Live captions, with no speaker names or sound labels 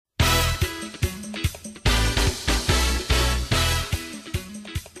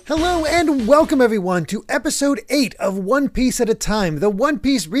Hello and welcome everyone to episode 8 of One Piece at a Time, the One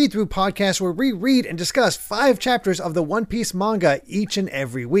Piece read-through podcast where we read and discuss 5 chapters of the One Piece manga each and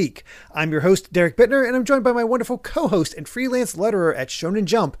every week. I'm your host, Derek Bittner, and I'm joined by my wonderful co-host and freelance letterer at Shonen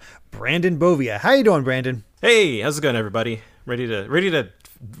Jump, Brandon Bovia. How you doing, Brandon? Hey, how's it going, everybody? Ready to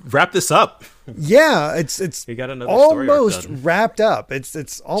wrap this up? Yeah, it's we got another almost wrapped up.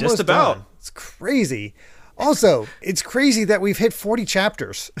 It's almost just about done. It's crazy. Also, it's crazy that we've hit 40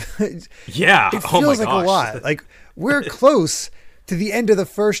 chapters. Yeah. It feels like a lot. Like, we're close to the end of the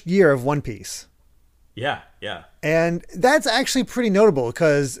first year of One Piece. Yeah. And that's actually pretty notable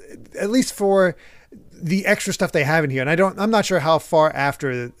because, at least for the extra stuff they have in here, and I'm not sure how far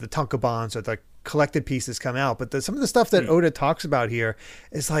after the Tankobons or the collected pieces come out, but some of the stuff that Oda talks about here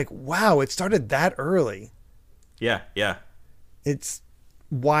is like, wow, it started that early. Yeah. It's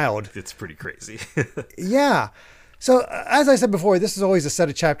wild. It's pretty crazy. Yeah. So as I said before, this is always a set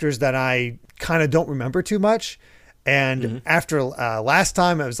of chapters that I kind of don't remember too much. And after last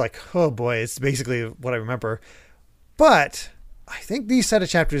time, I was like, oh boy, it's basically what I remember. But I think these set of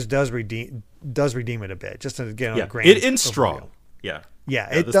chapters does redeem it a bit, just to get on a grand. It ends strong. Yeah,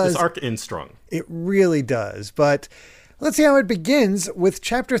 it does. This arc ends strong. It really does. But let's see how it begins with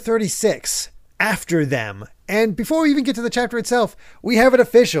chapter 36. After them. And before we even get to the chapter itself, we have it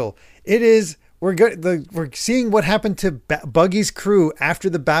official. It is, we're seeing what happened to Buggy's crew after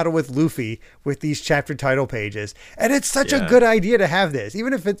the battle with Luffy with these chapter title pages. And it's such a good idea to have this,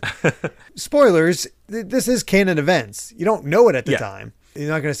 even if it's spoilers, this is canon events. You don't know it at the time. You're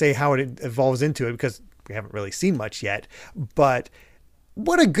not going to say how it evolves into it because we haven't really seen much yet, but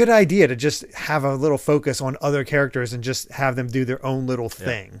what a good idea to just have a little focus on other characters and just have them do their own little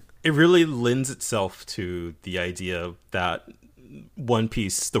thing. It really lends itself to the idea that One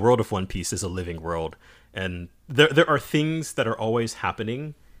Piece, the world of One Piece, is a living world. And there are things that are always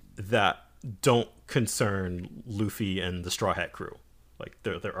happening that don't concern Luffy and the Straw Hat crew. Like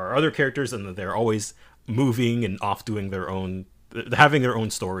there are other characters and they're always moving and off doing their own, having their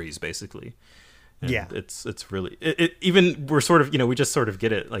own stories, basically. And it's really even we're sort of, we just sort of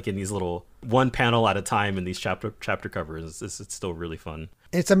get it like in these little one panel at a time in these chapter covers. It's still really fun.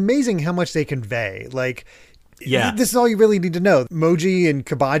 It's amazing how much they convey. Like, this is all you really need to know. Moji and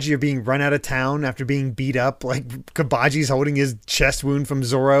Kabaji are being run out of town after being beat up. Like, Kabaji's holding his chest wound from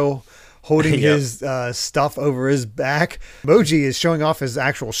Zoro, holding his stuff over his back. Moji is showing off his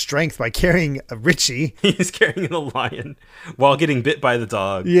actual strength by carrying a Richie. He's carrying the lion while getting bit by the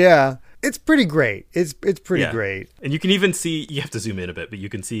dog. Yeah. It's pretty great. It's pretty great. And you can even see, you have to zoom in a bit, but you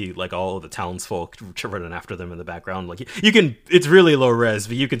can see like all of the townsfolk running after them in the background. Like you can, it's really low res,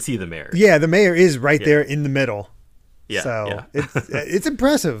 but you can see the mayor. Yeah, the mayor is right there in the middle. Yeah. So it's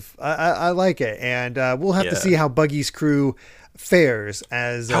impressive. I like it. And we'll have to see how Buggy's crew fares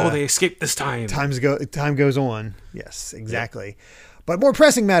as how will they escape this time? Time goes on. Yes, exactly. Yeah. But more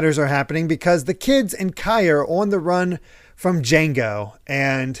pressing matters are happening because the kids and Kai are on the run from Django,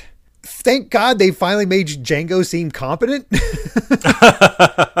 and thank God they finally made Django seem competent.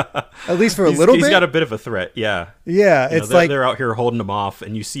 At least for a little bit. He's got a bit of a threat, yeah. Yeah, it's like they're out here holding him off,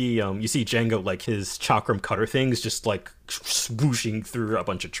 and you see Django, like his chakram cutter things just like swooshing through a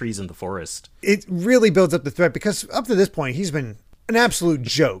bunch of trees in the forest. It really builds up the threat because up to this point he's been an absolute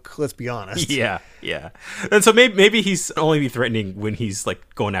joke, let's be honest. Yeah. And so maybe he's only be threatening when he's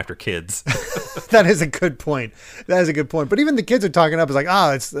like going after kids. That is a good point. But even the kids are talking up. It's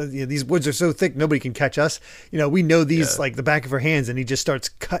like, these woods are so thick, nobody can catch us. We know these like the back of our hands, and he just starts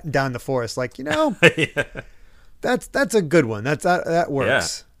cutting down the forest. Like, that's a good one. That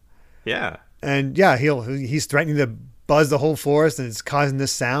works. Yeah. And he's threatening to buzz the whole forest, and it's causing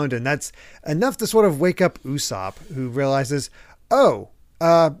this sound, and that's enough to sort of wake up Usopp, who realizes,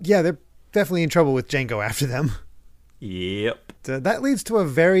 they're definitely in trouble with Django after them. Yep. So that leads to a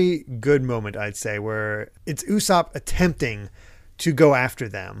very good moment, I'd say, where it's Usopp attempting to go after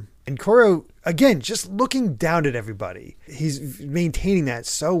them. And Koro, again, just looking down at everybody. He's maintaining that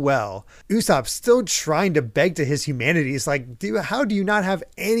so well. Usopp's still trying to beg to his humanity. It's like, how do you not have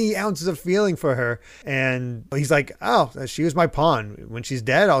any ounces of feeling for her? And he's like, she was my pawn. When she's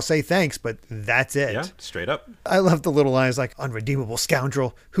dead, I'll say thanks, but that's it. Yeah, straight up. I love the little lines like, unredeemable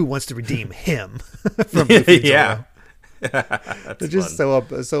scoundrel, who wants to redeem him? From yeah. They're just so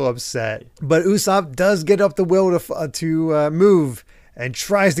upset. But Usopp does get up the will to move and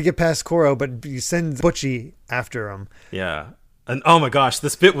tries to get past Koro, but he sends Butchie after him. Yeah. And oh my gosh,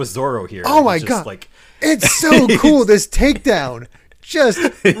 this bit with Zoro here. Oh my god. Like, it's so cool, this takedown. Just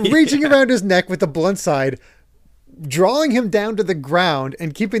reaching around his neck with the blunt side, drawing him down to the ground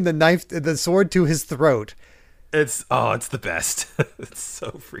and keeping the sword to his throat. it's the best. It's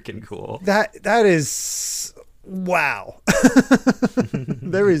so freaking cool. That is wow.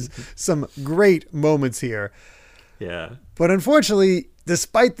 There is some great moments here. Yeah. But unfortunately,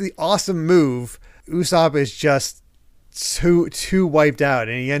 despite the awesome move, Usopp is just too wiped out,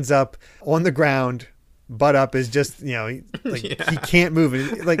 and he ends up on the ground. Butt up is just, he can't move.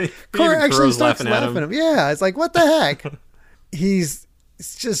 And, like, Kuro actually starts laughing at him. Yeah, it's like, what the heck? He's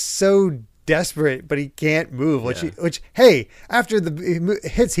just so desperate, but he can't move. Which, hey, after the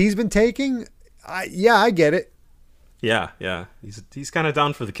hits he's been taking, I get it. Yeah. He's kind of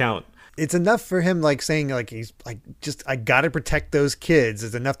down for the count. It's enough for him, like, saying, like, he's like, just, I gotta protect those kids,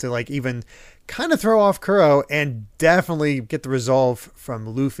 is enough to, like, even kind of throw off Kuro and definitely get the resolve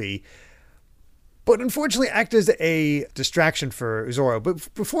from Luffy. But unfortunately act as a distraction for Zoro.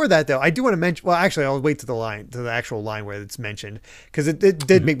 But before that, though, I do want to mention, well, actually, I'll wait to the actual line where it's mentioned, because it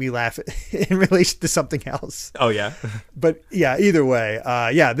did make me laugh in relation to something else. Oh, yeah. But yeah, either way,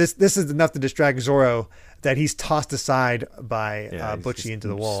 this is enough to distract Zoro that he's tossed aside by Butchie into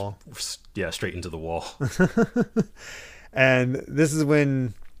the wall. Yeah, straight into the wall. And this is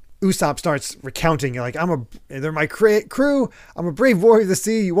when Usopp starts recounting, like, they're my crew. I'm a brave warrior of the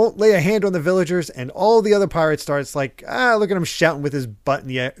sea. You won't lay a hand on the villagers. And all the other pirates starts like, look at him shouting with his butt in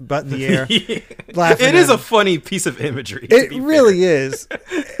the air, laughing. It is a funny piece of imagery. It really is.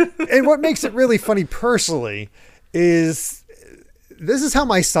 And what makes it really funny personally is this is how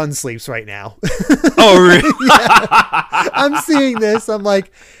my son sleeps right now. Oh, really? Yeah. I'm seeing this. I'm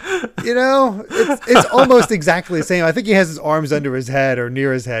like, it's almost exactly the same. I think he has his arms under his head or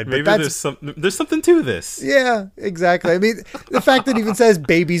near his head. Maybe there's something to this. Yeah, exactly. I mean, the fact that it even says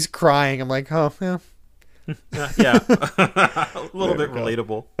baby's crying, I'm like, oh, yeah. Yeah. A little bit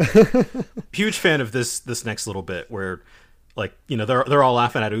relatable. Huge fan of this next little bit where, like, they're all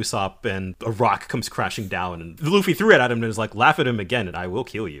laughing at Usopp and a rock comes crashing down and Luffy threw it at him and is like, laugh at him again and I will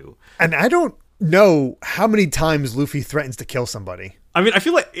kill you. And I don't know how many times Luffy threatens to kill somebody. I mean, I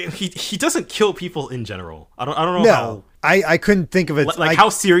feel like he doesn't kill people in general. I don't know how. I couldn't think of it. Like how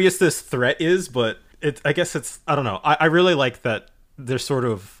serious this threat is, but I guess it's, I don't know. I really like that there's sort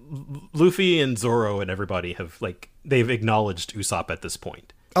of Luffy and Zoro and everybody they've acknowledged Usopp at this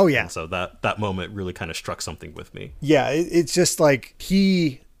point. Oh, yeah. And so that moment really kind of struck something with me. Yeah, it's just like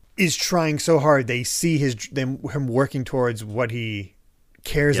he is trying so hard. They see him working towards what he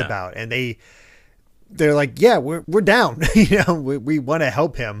cares about, and they're like, yeah, we're down. We want to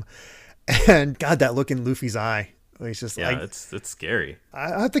help him. And God, that look in Luffy's eye. He's just it's scary.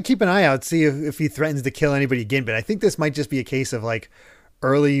 I have to keep an eye out, see if he threatens to kill anybody again. But I think this might just be a case of like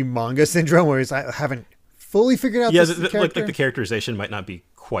early manga syndrome, where I haven't fully figured out. Like the characterization might not be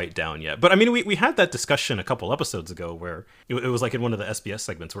quite down yet. But I mean, we had that discussion a couple episodes ago where it was like in one of the SBS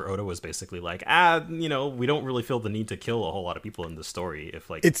segments where Oda was basically like, we don't really feel the need to kill a whole lot of people in this story.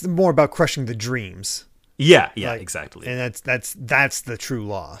 If like it's more about crushing the dreams. Yeah, exactly. And that's the true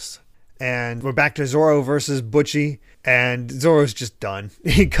loss. And we're back to Zoro versus Butchie, and Zoro's just done.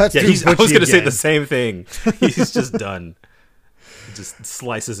 He cuts through Butchie. I was going to say the same thing. He's just done. He just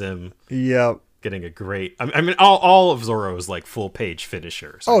slices him. Yep. Getting a great... I mean, all of Zoro's like full-page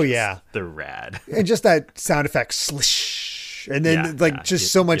finishers. Yeah. They're rad. And just that sound effect, slish. And then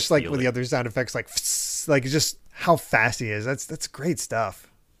so much like with the other sound effects, like just how fast he is. That's great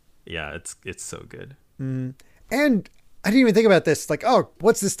stuff. Yeah, it's so good. And I didn't even think about this. Like,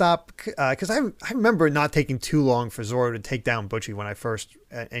 what's the stop? Because I remember not taking too long for Zoro to take down Butchie when I first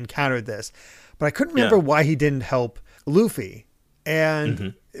encountered this. But I couldn't remember why he didn't help Luffy.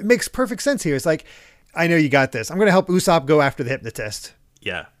 And it makes perfect sense here. It's like, I know you got this. I'm going to help Usopp go after the hypnotist.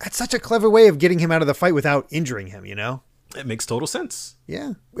 Yeah. That's such a clever way of getting him out of the fight without injuring him, It makes total sense.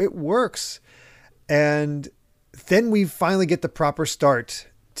 Yeah, it works. And then we finally get the proper start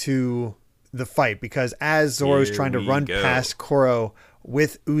to the fight, because as Zoro's trying to run past Kuro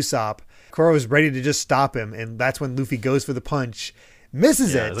with Usopp, Kuro's ready to just stop him, and that's when Luffy goes for the punch,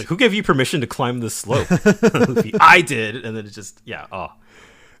 misses it. Like, who gave you permission to climb this slope? Luffy, I did, and then it just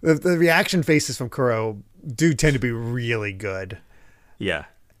The reaction faces from Kuro do tend to be really good. Yeah,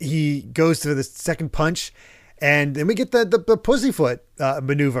 he goes to the second punch, and then we get the pussyfoot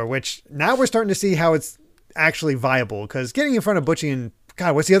maneuver, which now we're starting to see how it's actually viable, because getting in front of Butchie and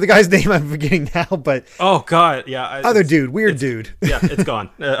God, what's the other guy's name? I'm forgetting now, but oh God, yeah, weird dude. Yeah, it's gone.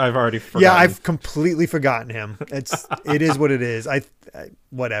 I've already forgotten. Yeah, I've completely forgotten him. It is what it is.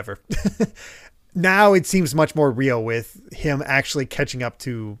 Whatever. Now it seems much more real with him actually catching up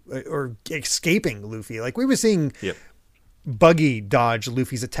to or escaping Luffy. Like we were seeing Buggy dodge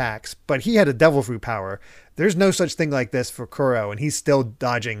Luffy's attacks, but he had a devil fruit power. There's no such thing like this for Kuro, and he's still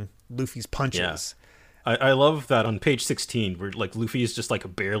dodging Luffy's punches. I love that on page 16 where like Luffy is just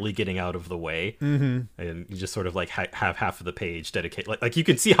like barely getting out of the way, and you just sort of like have half of the page dedicated, like you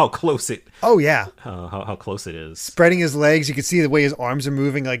can see how close it. Oh yeah, how close it is. Spreading his legs, you can see the way his arms are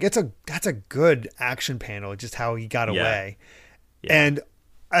moving. Like that's a good action panel, just how he got away. Yeah. And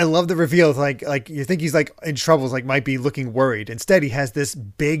I love the reveal. Like you think he's like in trouble, like might be looking worried. Instead, he has this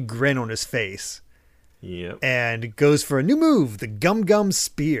big grin on his face. Yep. And goes for a new move, the Gum Gum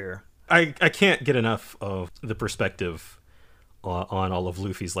Spear. I can't get enough of the perspective on all of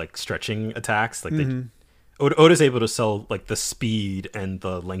Luffy's like stretching attacks. Like Oda's able to sell like the speed and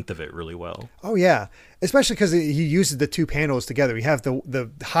the length of it really well. Oh yeah, especially because he uses the two panels together. We have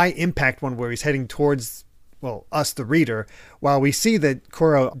the high impact one where he's heading towards, well, us, the reader, while we see that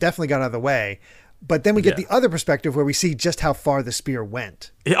Kuro definitely got out of the way. But then we get the other perspective where we see just how far the spear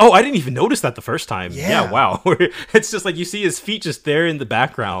went. Oh, I didn't even notice that the first time. Yeah, wow. It's just like you see his feet just there in the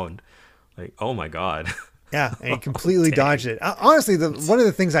background. Like, oh my God. Yeah, and he completely dodged it. Honestly, one of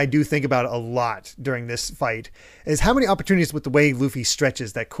the things I do think about a lot during this fight is how many opportunities with the way Luffy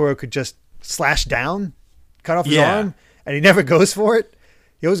stretches that Kuro could just slash down, cut off his arm, and he never goes for it.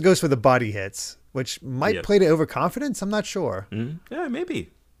 He always goes for the body hits, which might play to overconfidence. I'm not sure. Yeah,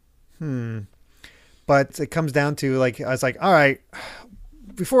 maybe. But it comes down to, like, I was like, all right,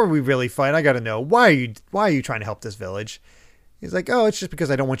 before we really fight, I got to know, why are you trying to help this village? He's like, oh, it's just because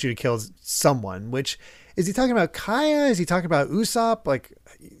I don't want you to kill someone. Which, is he talking about Kaya? Is he talking about Usopp? Like,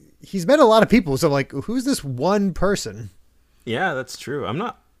 he's met a lot of people, so I'm like, who's this one person? Yeah, that's true. I'm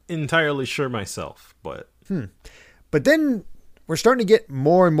not entirely sure myself, but... But then we're starting to get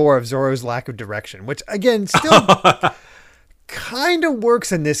more and more of Zoro's lack of direction, which, again, still... kind of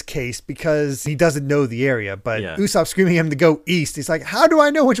works in this case because he doesn't know the area, but Usopp screaming at him to go east. He's like, how do I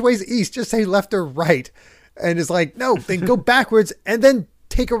know which way's east? Just say left or right. And it's like, no, then go backwards and then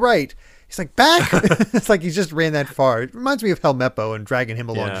take a right. He's like, back? It's like he just ran that far. It reminds me of Helmeppo and dragging him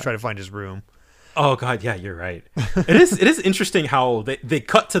along to try to find his room. Oh God, yeah, you're right. It is interesting how they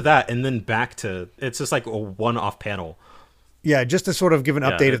cut to that and then back to, it's just like a one-off panel. Yeah, just to sort of give an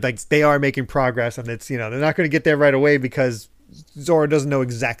update of like they are making progress, and it's, they're not going to get there right away because Zoro doesn't know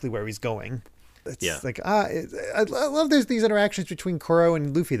exactly where he's going. It's like, I love these interactions between Kuro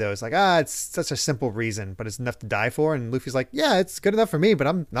and Luffy, though. It's like, it's such a simple reason, but it's enough to die for. And Luffy's like, yeah, it's good enough for me, but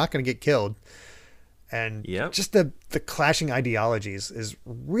I'm not going to get killed. And just the clashing ideologies is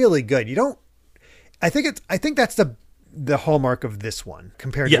really good. I think that's the hallmark of this one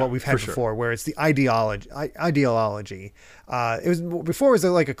compared to what we've had before, where it's the ideology. It was before it was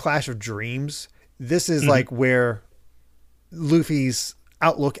like a clash of dreams. This is like where Luffy's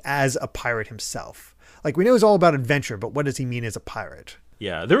outlook as a pirate himself. Like, we know it's all about adventure, but what does he mean as a pirate?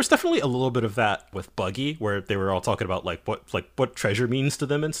 Yeah, there was definitely a little bit of that with Buggy, where they were all talking about what treasure means to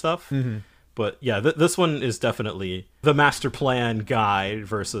them and stuff. But yeah, this one is definitely the master plan guy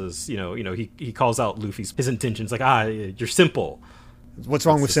versus he calls out Luffy's his intentions, like, you're simple. What's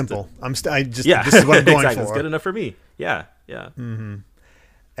wrong with simple? This is what I'm going exactly. for. It's good enough for me. Yeah.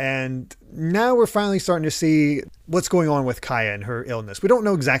 And now we're finally starting to see what's going on with Kaya and her illness. We don't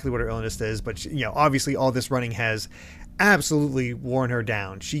know exactly what her illness is, but obviously all this running has absolutely worn her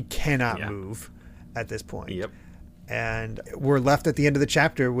down. She cannot move at this point. Yep. And we're left at the end of the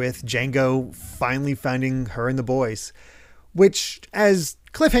chapter with Django finally finding her and the boys, which, as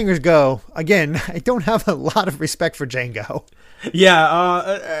cliffhangers go, again, I don't have a lot of respect for Django.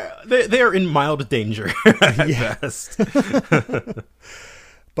 Yeah, they are in mild danger at best.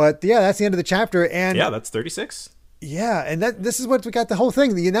 But yeah, that's the end of the chapter. And yeah, that's 36. Yeah, and this is what we got the whole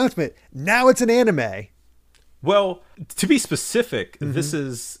thing, the announcement. Now it's an anime. Well, to be specific, this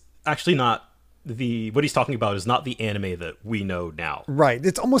is actually not what he's talking about is not the anime that we know now. Right.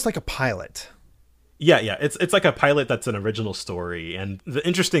 It's almost like a pilot. Yeah. It's like a pilot that's an original story. And the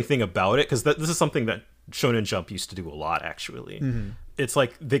interesting thing about it, because this is something that Shonen Jump used to do a lot, actually. It's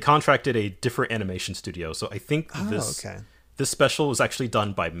like they contracted a different animation studio. So I think this special was actually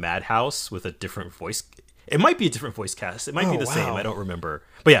done by Madhouse with a different voice. It might be a different voice cast. It might be the same. I don't remember.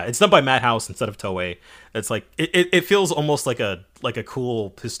 But yeah, it's done by Madhouse instead of Toei. It's like it feels almost like a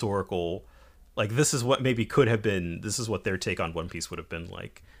cool historical, like, this is what maybe could have been. This is what their take on One Piece would have been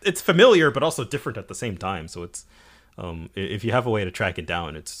like. It's familiar, but also different at the same time. So it's if you have a way to track it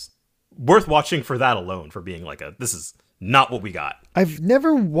down, it's worth watching for that alone, for being like this is not what we got. I've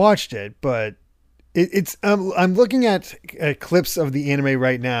never watched it, but it's I'm looking at clips of the anime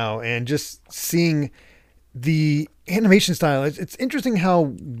right now and just seeing the animation style. It's interesting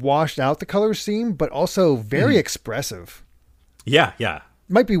how washed out the colors seem, but also very expressive. Yeah.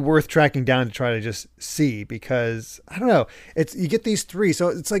 Might be worth tracking down to try to just see, because I don't know. You get these three, so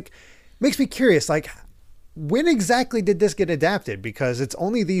it's like makes me curious. Like, when exactly did this get adapted? Because it's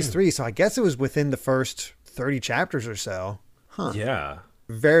only these three, so I guess it was within the first 30 chapters or so. Huh. Yeah.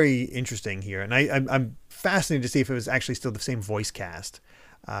 Very interesting here. And I'm fascinated to see if it was actually still the same voice cast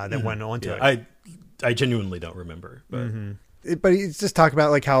that went on to it. I genuinely don't remember. But But it's just talking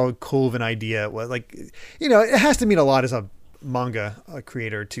about like how cool of an idea it was. Like, it has to mean a lot as a manga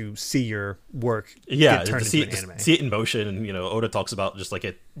creator to see your work get turned into an anime. See it in motion. And, Oda talks about just like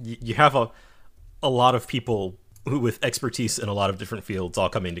you have a lot of people who with expertise in a lot of different fields all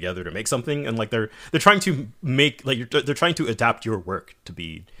coming together to make something, and like they're trying to make they're trying to adapt your work to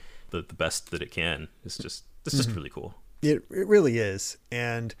be the best that it can. It's just really cool. It really is,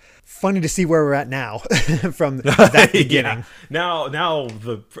 and funny to see where we're at now from that beginning. Yeah. Now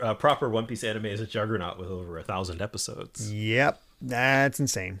the proper One Piece anime is a juggernaut with over 1,000 episodes. Yep, that's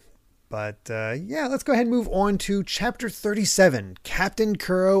insane. But let's go ahead and move on to Chapter 37, Captain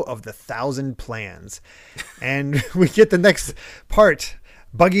Kuro of the Thousand Plans. And we get the next part,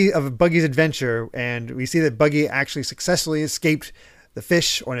 Buggy's adventure, and we see that Buggy actually successfully escaped the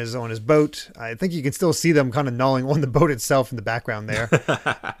fish on his boat. I think you can still see them kind of gnawing on the boat itself in the background there.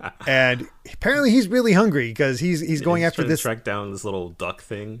 And apparently he's really hungry because he's going after this. Track down this little duck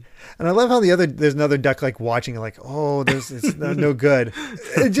thing. And I love how there's another duck like watching like, oh, it's no good.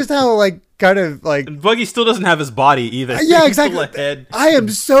 Just how like kind of like. And Buggy still doesn't have his body either. Yeah, exactly. Head, I am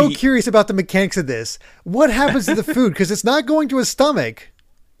so curious about the mechanics of this. What happens to the food? Because it's not going to his stomach.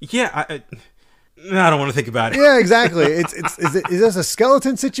 Yeah, I don't want to think about it. Yeah, exactly. Is this a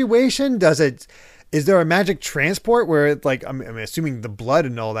skeleton situation? Is there a magic transport where it, like I'm assuming the blood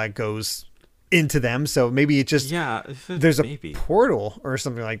and all that goes into them, so maybe it just there's a portal or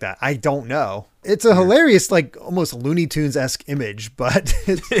something like that. I don't know. It's a hilarious, like almost Looney Tunes-esque image, but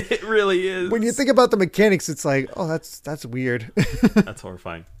it really is. When you think about the mechanics, it's like, oh, that's weird. That's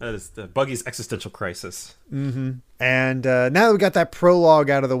horrifying. That is the Buggy's existential crisis. Mm-hmm. And now that we got that prologue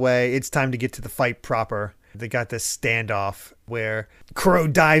out of the way, it's time to get to the fight proper. They got this standoff where Kuro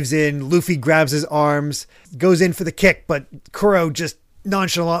dives in, Luffy grabs his arms, goes in for the kick, but Kuro just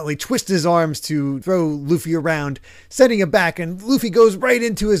nonchalantly twists his arms to throw Luffy around, sending him back, and Luffy goes right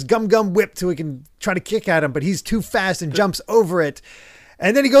into his gum whip so he can try to kick at him, but he's too fast and jumps over it.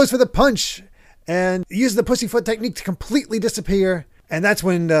 And then he goes for the punch and uses the pussyfoot technique to completely disappear. And that's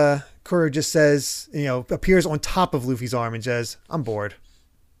when Kuro just says, appears on top of Luffy's arm and says, "I'm bored."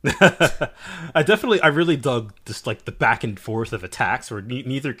 I really dug just like the back and forth of attacks where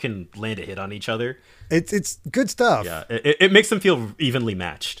neither can land a hit on each other. It's good stuff. Yeah, it makes them feel evenly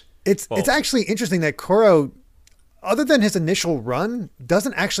matched. It's actually interesting that Kuro, other than his initial run,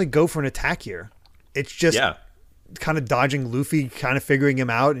 doesn't actually go for an attack here. It's just kind of dodging Luffy, kind of figuring him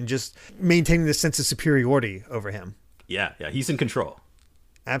out, and just maintaining the sense of superiority over him. Yeah, he's in control.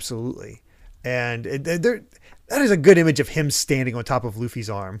 Absolutely. And that is a good image of him standing on top of Luffy's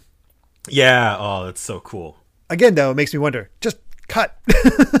arm. Yeah, oh, that's so cool. Again, though, it makes me wonder, just cut.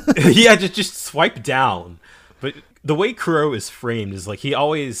 Yeah, just swipe down. But the way Kuro is framed is like he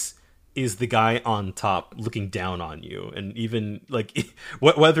always is the guy on top looking down on you. And even like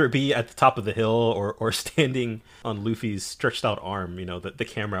whether it be at the top of the hill or standing on Luffy's stretched out arm, the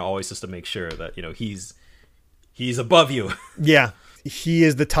camera always has to make sure that, he's above you. Yeah. He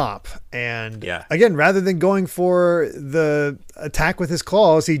is the top. And again, rather than going for the attack with his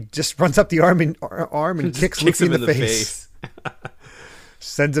claws, he just runs up the arm and kicks Luffy in the face.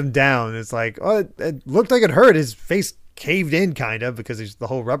 Sends him down. It's like, oh, it looked like it hurt. His face caved in kind of because it's the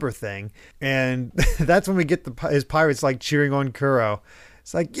whole rubber thing. And that's when we get his pirates like cheering on Kuro.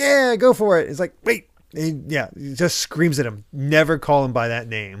 It's like, yeah, go for it. It's like, wait. He just screams at him. Never call him by that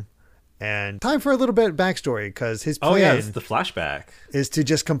name. And time for a little bit of backstory because his plan it's the flashback is to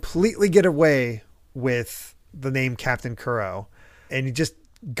just completely get away with the name Captain Kuro, and he just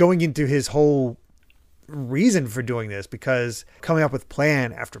going into his whole reason for doing this, because coming up with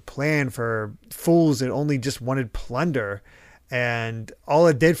plan after plan for fools that only just wanted plunder, and all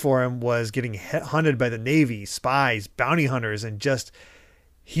it did for him was getting hunted by the Navy, spies, bounty hunters, and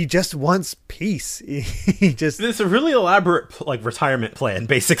he just wants peace. It's a really elaborate retirement plan,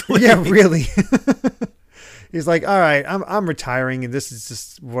 basically. Yeah, really. He's like, all right, I'm retiring, and this is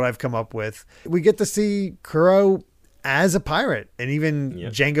just what I've come up with. We get to see Kuro as a pirate, and even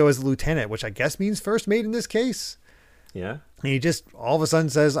Django as a lieutenant, which I guess means first mate in this case. Yeah. And he just all of a sudden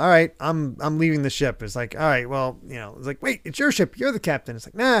says, all right, I'm leaving the ship. It's like, all right, well, it's like, wait, it's your ship. You're the captain. It's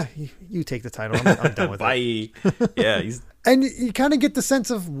like, nah, you take the title. I'm done with Bye. it. Yeah. And you kind of get the sense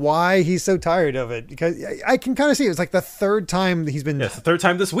of why he's so tired of it, because I can kind of see it. It's like the third time he's been. Yeah, it's the third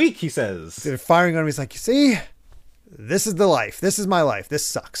time this week, he says. They're firing on him. He's like, see, this is the life. This is my life. This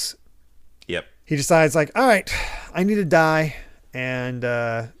sucks. Yep. he decides like, all right, I need to die. And,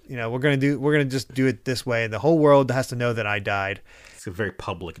 we're going to just do it this way. The whole world has to know that I died. It's a very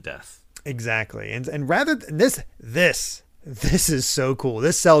public death. Exactly. And rather than this is so cool.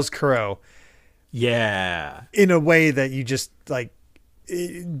 This sells Kuro. Yeah. In a way that you just like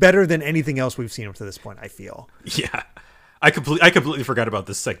better than anything else we've seen up to this point, I feel. Yeah. I completely forgot about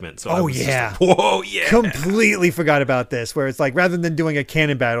this segment. So oh yeah. Like, whoa, yeah. Completely forgot about this, where it's like, rather than doing a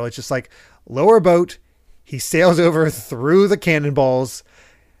cannon battle, it's just like lower a boat. He sails over through the cannonballs,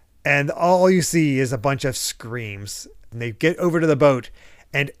 and all you see is a bunch of screams. And they get over to the boat,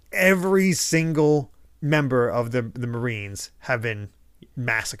 and every single member of the Marines have been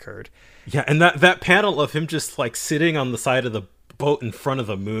massacred. Yeah, and that panel of him just like sitting on the side of the boat in front of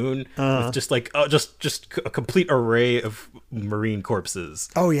the moon with just like just a complete array of Marine corpses.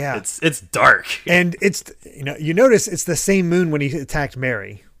 Oh yeah, it's dark, and it's you notice it's the same moon when he attacked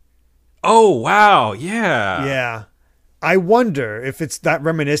Mary. Oh wow, yeah, yeah. I wonder if it's that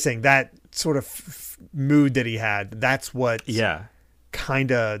reminiscing that sort of mood that he had. That's what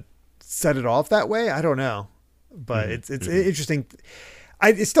kind of set it off that way. I don't know, but it's interesting.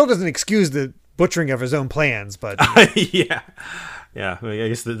 It still doesn't excuse the butchering of his own plans, but yeah. I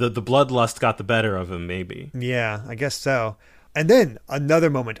guess the bloodlust got the better of him, maybe. Yeah, I guess so. And then another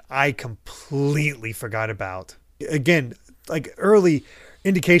moment I completely forgot about. Again, like early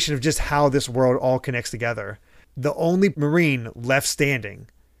indication of just how this world all connects together. The only Marine left standing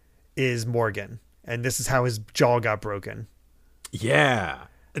is Morgan, and this is how his jaw got broken. Yeah.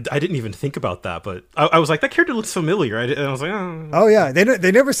 I didn't even think about that, but I was like, that character looks familiar. And I was like, oh yeah,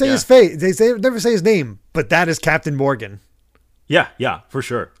 they never say his face. They never say his name, but that is Captain Morgan. Yeah, for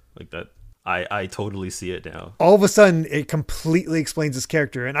sure. Like that, I totally see it now. All of a sudden, it completely explains his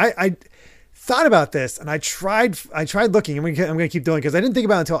character, and I thought about this, and I tried looking. I'm gonna keep doing because I didn't think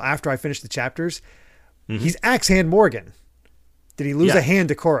about it until after I finished the chapters. Mm-hmm. He's Axe Hand Morgan. Did he lose a hand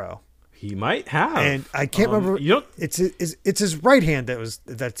to Kuro? He might have, and I can't remember. It's his right hand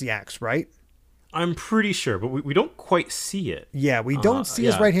that's the axe, right? I'm pretty sure, but we don't quite see it. Yeah, we don't see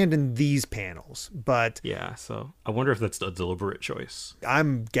his right hand in these panels, but yeah. So I wonder if that's a deliberate choice.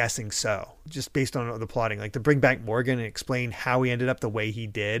 I'm guessing so, just based on the plotting. Like to bring back Morgan and explain how he ended up the way he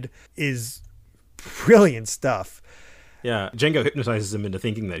did is brilliant stuff. Yeah, Django hypnotizes him into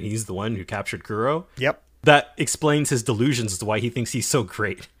thinking that he's the one who captured Kuro. Yep, that explains his delusions as to why he thinks he's so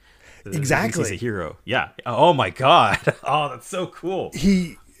great. Exactly. He's a hero. Yeah. Oh my God. Oh, that's so cool.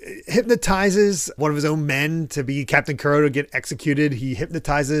 He hypnotizes one of his own men to be Captain Kuro to get executed. He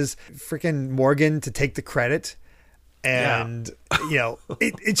hypnotizes freaking Morgan to take the credit. And,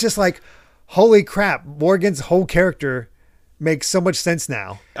 it's just like, holy crap. Morgan's whole character makes so much sense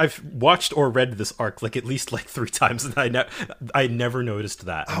now. I've watched or read this arc like at least 3 times, and I never noticed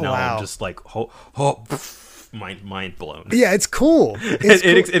that. And now wow. I'm just like, mind blown. Yeah, it's cool.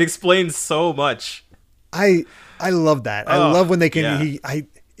 It explains so much. I love that. I love when they can. Yeah.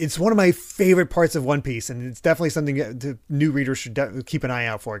 It's one of my favorite parts of One Piece, and it's definitely something that new readers should keep an eye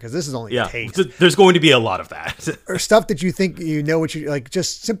out for because this is only a taste. There's going to be a lot of that, or stuff that you think what you like,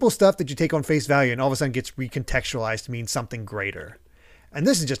 just simple stuff that you take on face value, and all of a sudden gets recontextualized to mean something greater. And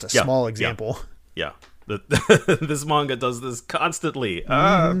this is just a small example. Yeah. This manga does this constantly.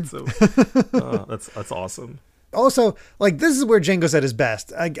 That's awesome. Also, this is where Django's at his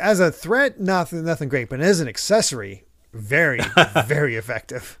best. As a threat, nothing great, but as an accessory, very, very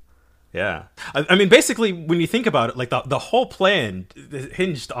effective. Yeah. I mean, basically, when you think about it, the whole plan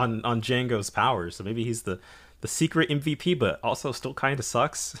hinged on Django's powers. So maybe he's the secret MVP, but also still kind of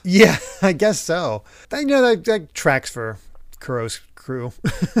sucks. Yeah, I guess so. That tracks for Kuro's crew.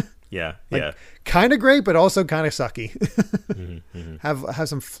 Yeah, kind of great, but also kind of sucky. Have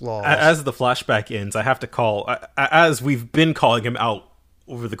some flaws. As the flashback ends, I have to call, as we've been calling him out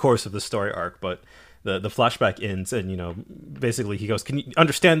over the course of the story arc, but the flashback ends, and basically he goes, "Can you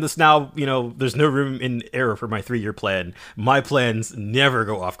understand this now? There's no room in error for my 3-year plan. My plans never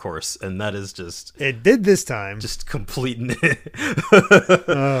go off course, and that is just it did this time. Just complete, and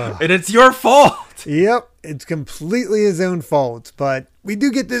it's your fault." Yep, it's completely his own fault. But we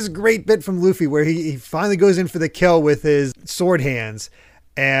do get this great bit from Luffy where he finally goes in for the kill with his sword hands,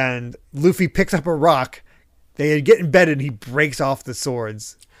 and Luffy picks up a rock. They get embedded, and he breaks off the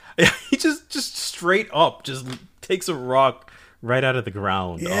swords. Yeah, he just straight up just takes a rock right out of the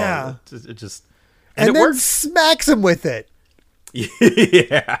ground. Yeah, it just and it then works. Smacks him with it.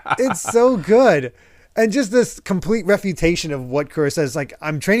 Yeah, it's so good, and just this complete refutation of what Kuro says.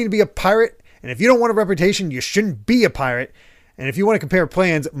 I'm training to be a pirate, and if you don't want a reputation, you shouldn't be a pirate. And if you want to compare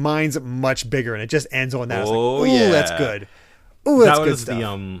plans, mine's much bigger, and it just ends on that. Oh, yeah, that's good. Oh, that's that good was stuff.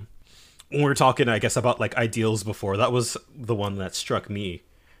 when we were talking, I guess, about like ideals before, that was the one that struck me,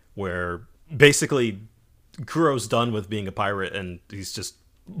 where basically Kuro's done with being a pirate and he's just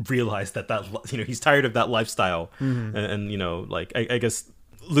realized that he's tired of that lifestyle. And like I guess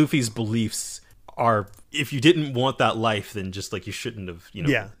Luffy's beliefs are, if you didn't want that life, then just like you shouldn't have,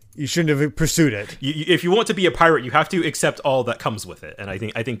 Yeah, you shouldn't have pursued it. If you want to be a pirate, you have to accept all that comes with it. And I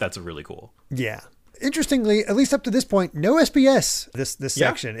think that's really cool. Yeah. Interestingly, at least up to this point, no SBS this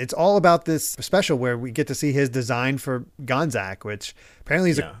section. It's all about this special where we get to see his design for Gonzack, which apparently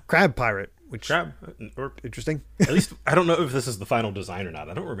is a crab pirate. Crab, or interesting. At least I don't know if this is the final design or not.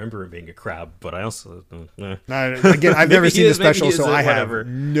 I don't remember him being a crab, but I also again, I've never seen the special, so I have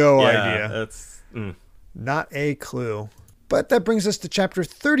no idea. That's not a clue. But that brings us to chapter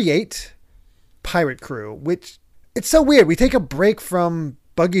 38, Pirate Crew, which it's so weird. We take a break from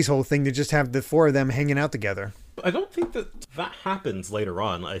Buggy's whole thing to just have the four of them hanging out together. I don't think that happens later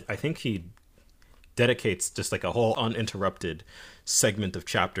on. I think he dedicates just like a whole uninterrupted segment of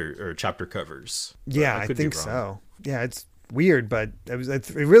chapter covers. Yeah, I think so. Yeah, it's weird, but it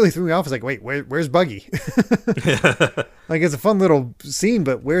really threw me off. It's like, wait, where's Buggy? Like, it's a fun little scene,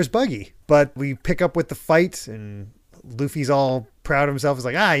 but where's Buggy? But we pick up with the fight, and Luffy's all proud of himself. He's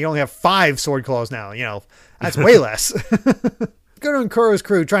like, you only have 5 sword claws now. That's way less. Go to Kuro's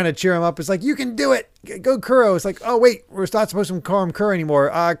crew trying to cheer him up. It's like, you can do it. Go Kuro. It's like, oh, wait, we're not supposed to call him Kuro anymore.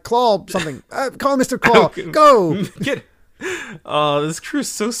 Claw something. Call him Mr. Claw. Go. Get. Oh, this crew's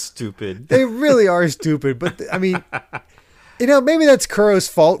so stupid. They really are stupid. But, I mean, maybe that's Kuro's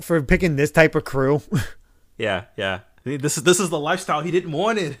fault for picking this type of crew. Yeah. This is the lifestyle he didn't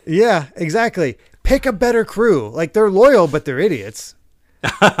want it. Yeah, exactly. Pick a better crew. Like, they're loyal, but they're idiots.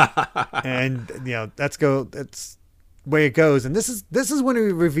 And, that's way it goes. And this is when he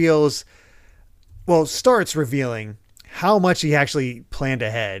starts revealing how much he actually planned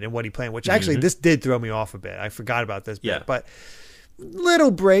ahead and what he planned, which actually this did throw me off a bit. I forgot about this bit, but little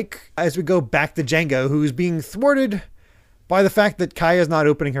break as we go back to Django, who's being thwarted by the fact that Kaya's not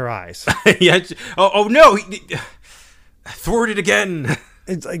opening her eyes. Yeah. Oh no. Thwarted again.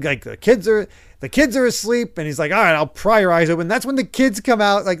 It's like the kids are asleep, and he's like, all right, I'll pry your eyes open. That's when the kids come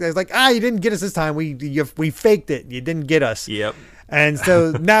out. Like, it's like, you didn't get us this time. We faked it. You didn't get us. Yep. And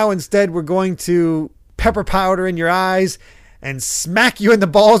so now instead we're going to pepper powder in your eyes and smack you in the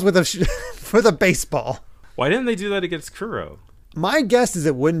balls with a baseball. Why didn't they do that against Kuro? My guess is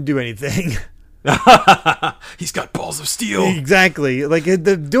it wouldn't do anything. He's got balls of steel. Exactly. Like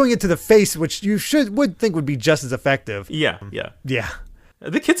doing it to the face, which you would think would be just as effective. Yeah.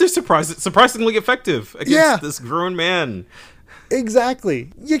 The kids are surprisingly effective against this grown man.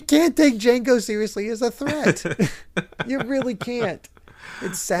 Exactly. You can't take Django seriously as a threat. You really can't.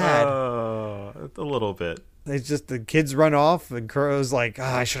 It's sad. A little bit. It's just the kids run off, and Kuro's like,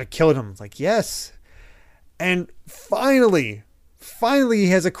 I should have killed him. It's like, yes. And finally he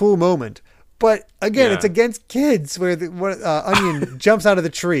has a cool moment. But again, it's against kids where Onion jumps out of the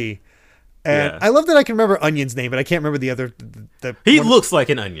tree. And I love that I can remember Onion's name, but I can't remember the other. He looks like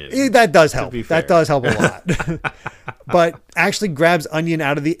an onion. That does help. That does help a lot. But actually grabs Onion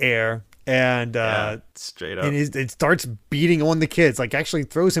out of the air and straight up, and it starts beating on the kids. Like, actually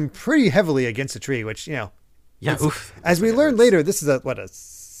throws him pretty heavily against a tree, which as we learn later, this is a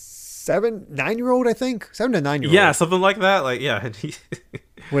 9-year-old, I think, 7 to 9-year-old. Yeah, something like that. Like,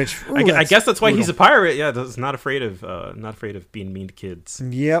 which I guess that's why he's a pirate. Yeah, he's not afraid of being mean to kids.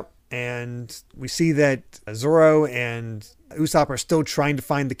 Yep. And we see that Zoro and Usopp are still trying to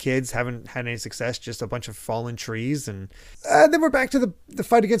find the kids, haven't had any success, just a bunch of fallen trees. And then we're back to the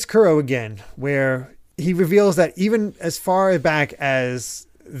fight against Kuro again, where he reveals that even as far back as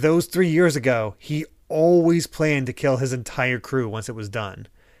those 3 years ago, he always planned to kill his entire crew once it was done,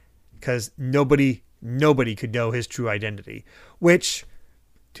 because nobody could know his true identity, which,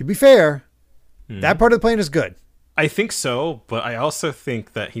 to be fair, that part of the plan is good. I think so, but I also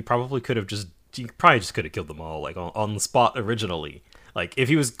think that he probably could have just killed them all, like on the spot originally. Like, if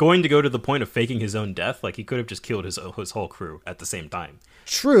he was going to go to the point of faking his own death, like, he could have just killed his whole crew at the same time.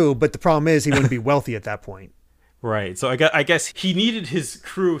 True, but the problem is he wouldn't be wealthy at that point. Right, so I guess he needed his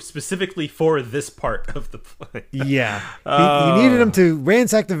crew specifically for this part of the plan. Yeah, he needed them to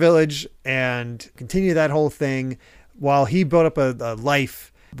ransack the village and continue that whole thing while he built up a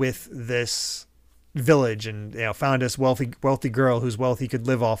life with this village, and found this wealthy girl whose wealth he could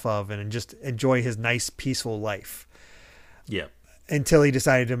live off of and just enjoy his nice peaceful life. Yeah. Until he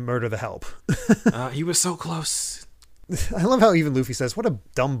decided to murder the help. He was so close. I love how even Luffy says, what a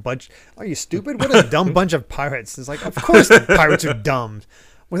dumb bunch. Are you stupid? What a dumb bunch of pirates. It's like, of course the pirates are dumb.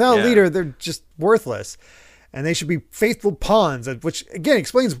 Without a leader, they're just worthless. and they should be faithful pawns, which again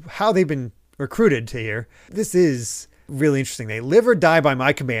explains how they've been recruited to here. This is really interesting. They live or die by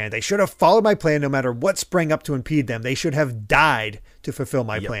my command. They should have followed my plan no matter what sprang up to impede them. They should have died to fulfill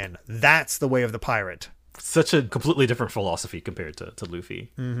my plan. That's the way of the pirate. Such a completely different philosophy compared to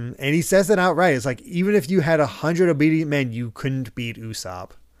Luffy. Mm-hmm. And he says it outright. It's like, even if you had 100 obedient men, you couldn't beat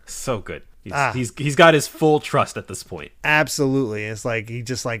Usopp. So good. He's got his full trust at this point. Absolutely. It's like, he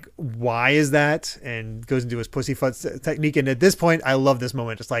just like, why is that? And goes into his pussyfoot technique. And at this point, I love this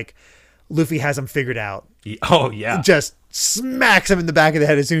moment. It's like, Luffy has him figured out. Oh, yeah. Just smacks him in the back of the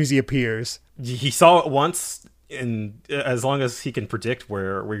head as soon as he appears. He saw it once, and as long as he can predict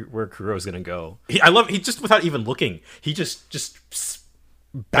where Kuro's going to go. He just, without even looking, he just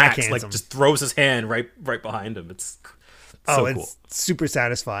backhands like, him. just throws his hand right behind him. It's so cool. It's super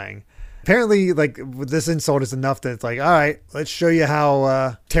satisfying. Apparently, like, this insult is enough that it's like, all right, let's show you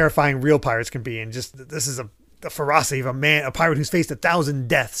how terrifying real pirates can be. And just, this is the ferocity of a pirate who's faced 1,000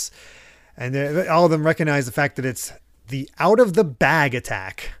 deaths. And all of them recognize the fact that it's the out of the bag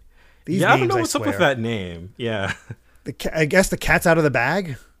attack. These I names, don't know what's up with that name. Yeah. I guess the cat's out of the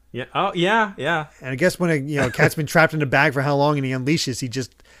bag. Yeah. Oh, yeah. Yeah. And I guess when a cat's been trapped in a bag for how long and he unleashes, he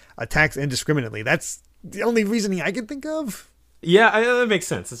just attacks indiscriminately. That's the only reasoning I can think of. Yeah, that makes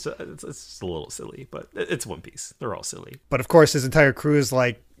sense. It's just a little silly, but it's One Piece. They're all silly. But of course, his entire crew is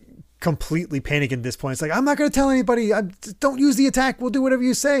like completely panicking at this point. It's like, I'm not going to tell anybody. Don't use the attack. We'll do whatever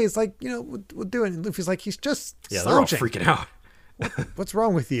you say. It's like, we'll do it. And Luffy's like, he's just slouching. They're all freaking out. What's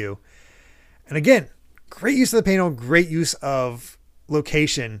wrong with you? And again, great use of the panel, great use of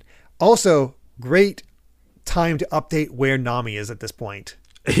location. Also, great time to update where Nami is at this point.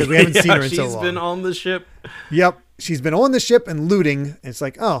 Because we haven't seen her in so long. She's been on the ship. Yep. She's been on the ship and looting. It's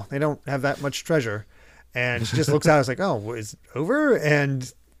like, oh, they don't have that much treasure. And she just looks out. It's like, oh, is it over?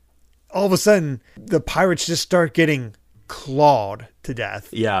 And all of a sudden, the pirates just start getting clawed to death.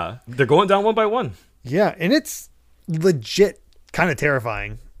 Yeah. They're going down one by one. Yeah. And it's legit kind of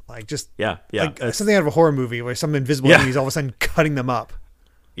terrifying. Like, just like something out of a horror movie where some invisible enemy is all of a sudden cutting them up.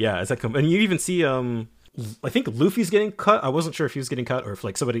 Yeah. It's like, and you even see, I think Luffy's getting cut. I wasn't sure if he was getting cut or if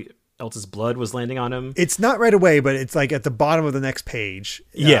like somebody else's blood was landing on him. It's not right away, but it's like at the bottom of the next page.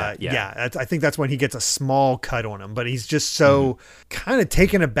 Yeah. I think that's when he gets a small cut on him, but he's just so kind of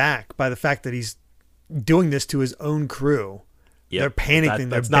taken aback by the fact that he's doing this to his own crew. Yep. They're panicking.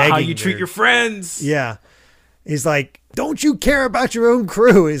 That's they're begging. Not how you treat your friends. Yeah. He's like, don't you care about your own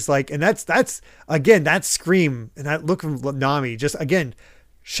crew? Is like, and that's again, that scream and that look from Nami just again,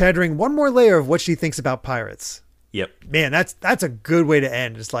 shattering one more layer of what she thinks about pirates. Yep. Man, that's a good way to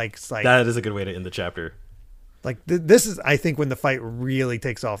end. It's like that is a good way to end the chapter. Like this is, I think, when the fight really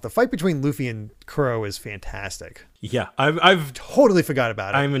takes off. The fight between Luffy and Kuro is fantastic. Yeah, I've totally forgot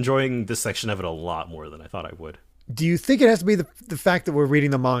about it. I'm enjoying this section of it a lot more than I thought I would. Do you think it has to be the fact that we're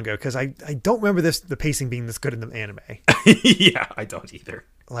reading the manga? Because I don't remember the pacing being this good in the anime. Yeah, I don't either.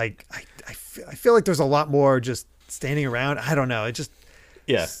 Like I feel like there's a lot more just standing around. I don't know. It just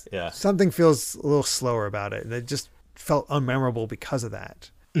something feels a little slower about it. It just felt unmemorable because of that.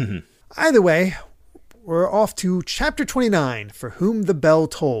 Mm-hmm. Either way, we're off to chapter 29, For Whom the Bell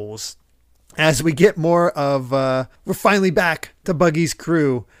Tolls. As we get more of, we're finally back to Buggy's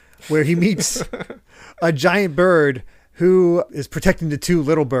crew, where he meets a giant bird who is protecting the two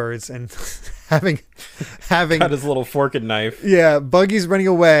little birds and having got his little fork and knife. Yeah, Buggy's running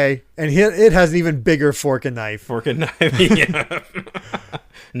away, and it has an even bigger fork and knife. Fork and knife. Yeah.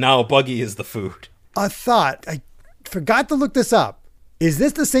 Now Buggy is the food. A thought. I forgot to look this up. Is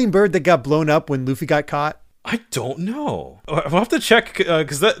this the same bird that got blown up when Luffy got caught? I don't know. I'll have to check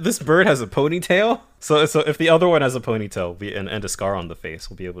because this bird has a ponytail. So if the other one has a ponytail and a scar on the face,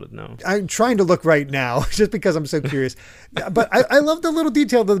 we'll be able to know. I'm trying to look right now just because I'm so curious. But I love the little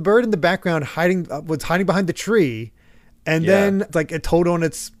detail of the bird in the background was hiding behind the tree, and then like it told on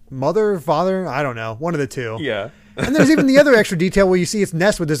its mother, father, I don't know, one of the two. Yeah. And there's even the other extra detail where you see its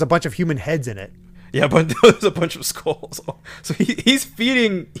nest where there's a bunch of human heads in it. Yeah, but there's a bunch of skulls. So he's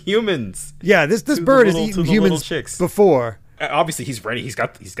feeding humans. Yeah, this bird has eaten humans before. Obviously, he's ready. He's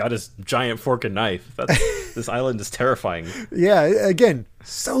got his giant fork and knife. This island is terrifying. Yeah, again,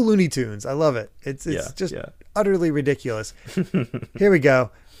 so Looney Tunes. I love it. It's just utterly ridiculous. Here we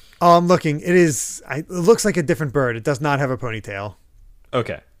go. Oh, I'm looking. It looks like a different bird. It does not have a ponytail.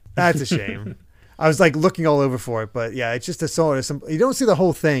 Okay. That's a shame. I was like looking all over for it, but yeah, it's just a sort of you don't see the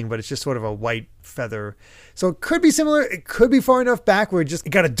whole thing, but it's just sort of a white feather. So it could be similar. It could be far enough back where it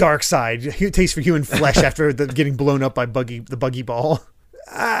got a dark side, taste for human flesh after getting blown up by the buggy ball.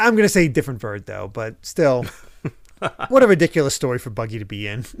 I'm going to say different bird though, but still, what a ridiculous story for Buggy to be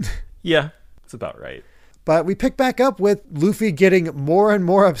in. Yeah, it's about right. But we pick back up with Luffy getting more and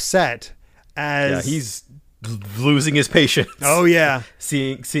more upset as he's losing his patience. Oh yeah,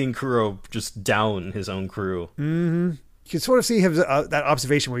 seeing Kuro just down his own crew. Mm-hmm. You can sort of see him that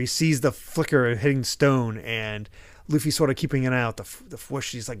observation where he sees the flicker hitting stone, and Luffy sort of keeping an eye out the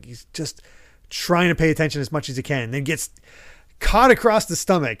whoosh. He's just trying to pay attention as much as he can. And then gets caught across the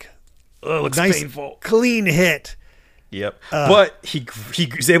stomach. Oh, looks nice, painful. Clean hit. Yep. But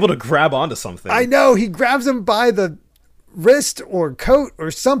he's able to grab onto something. I know. He grabs him by the wrist or coat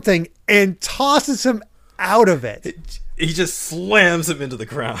or something and tosses him out of it. He just slams him into the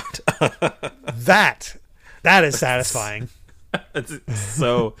ground. That is satisfying. It's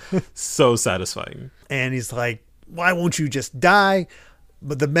so satisfying. And he's like, why won't you just die?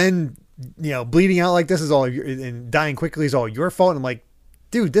 But the men, bleeding out like this is all and dying quickly is all your fault. And I'm like,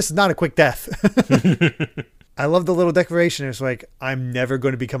 dude, this is not a quick death. I love the little declaration. It's like, I'm never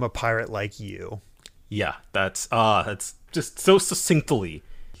going to become a pirate like you. Yeah, that's just so succinctly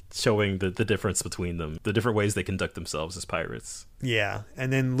showing the difference between them, the different ways they conduct themselves as pirates. Yeah,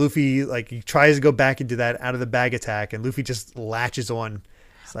 and then Luffy, he tries to go back into that out of the bag attack, and Luffy just latches on.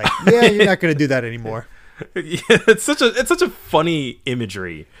 It's like, yeah, you're not going to do that anymore. Yeah, it's such a funny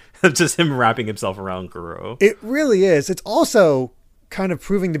imagery of just him wrapping himself around Kuro. It really is. It's also kind of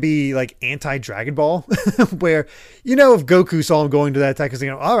proving to be anti-Dragon Ball, where if Goku saw him going to that attack, he's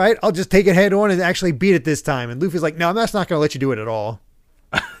all right, I'll just take it head on and actually beat it this time. And Luffy's like, no, I'm not going to let you do it at all.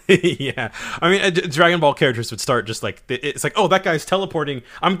 Yeah, I mean, Dragon Ball characters would start just it's like, oh, that guy's teleporting,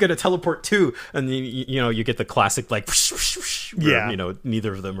 I'm gonna teleport too, and then you get the classic whoosh, whoosh, whoosh, where, yeah,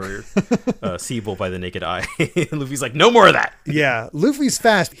 neither of them are seeable by the naked eye. Luffy's like, no more of that. Yeah, Luffy's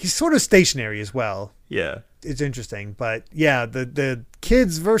fast. He's sort of stationary as well. Yeah, it's interesting, but yeah, the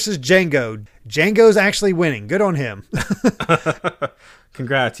kids versus Django. Django's actually winning. Good on him.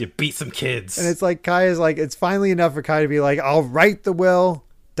 Congrats, you beat some kids. And it's like Kai is it's finally enough for Kai to be like, I'll write the will.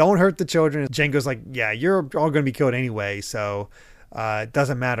 Don't hurt the children. Django's like, yeah, you're all going to be killed anyway, so it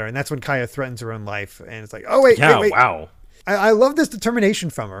doesn't matter. And that's when Kaya threatens her own life. And it's like, oh, wait. Wow. I love this determination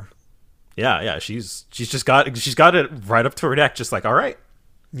from her. Yeah. She's got it right up to her neck, just like, all right.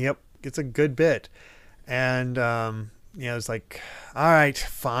 Yep. It's a good bit. And, it's like, all right,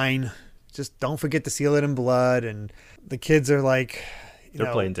 fine. Just don't forget to seal it in blood. And the kids are like,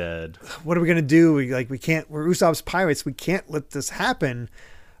 they're playing dead. What are we going to do? We can't, we're Usopp's pirates. We can't let this happen.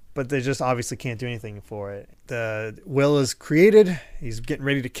 But they just obviously can't do anything for it. The will is created. He's getting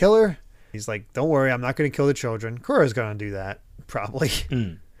ready to kill her. He's like, don't worry, I'm not going to kill the children. Kuro's going to do that, probably.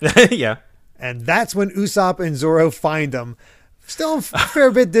 Yeah. And that's when Usopp and Zoro find them. Still a fair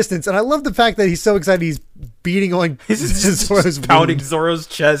bit distance. And I love the fact that he's so excited he's beating on Zoro's pounding wound. Zoro's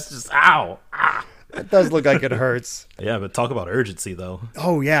chest. Just, ow. Ah. It does look like it hurts. Yeah, but talk about urgency, though.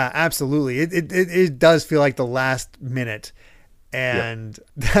 Oh, yeah, absolutely. It does feel like the last minute. And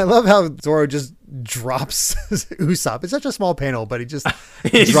yep. I love how Zoro just drops Usopp. It's such a small panel, but he just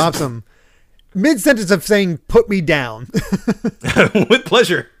drops him mid-sentence of saying, put me down. With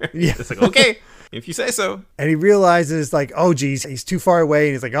pleasure. Yeah. It's like, okay, if you say so. And he realizes, oh, geez, he's too far away.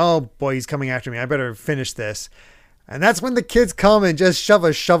 And he's like, oh, boy, he's coming after me. I better finish this. And that's when the kids come and just shove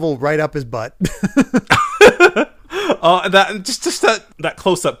a shovel right up his butt. That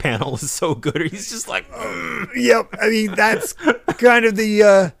close-up panel is so good. He's just like, yep. I mean, that's kind of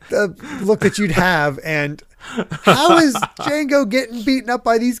the look that you'd have. And how is Django getting beaten up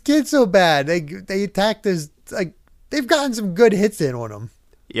by these kids so bad? They attacked they've gotten some good hits in on him.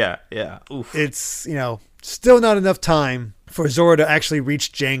 Yeah. Oof. It's still not enough time for Zoro to actually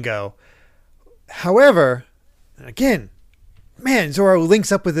reach Django. However, again, man, Zoro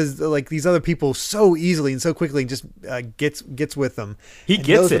links up with his these other people so easily and so quickly, and just gets with them. He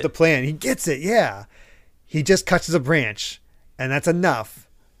gets it. With the plan. He gets it. Yeah, he just catches a branch, and that's enough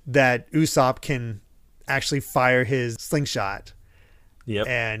that Usopp can actually fire his slingshot. Yep.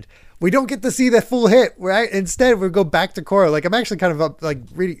 And we don't get to see the full hit, right? Instead, we go back to Koro. I'm actually kind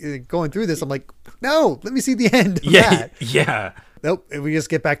of reading, going through this. I'm like, no, let me see the end of that. Yeah. Nope. We just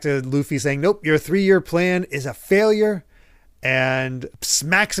get back to Luffy saying, nope, your 3-year plan is a failure, and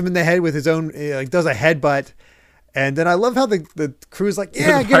smacks him in the head with his own, does a headbutt. And then I love how the crew's like,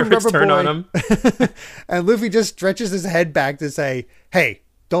 yeah, get him, rubber turn boy. On him. And Luffy just stretches his head back to say, hey,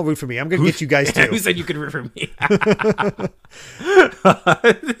 don't root for me. I'm going to get you guys too. Who said you could root for me?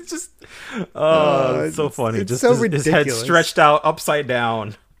 It's just, it's so funny. It's just so his head stretched out upside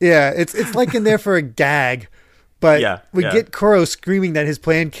down. Yeah, it's like in there for a gag. But we get Koro screaming that his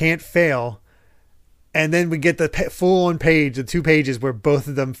plan can't fail. And then we get the full-on page, the 2 pages where both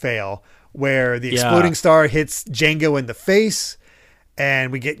of them fail. Where the exploding star hits Django in the face.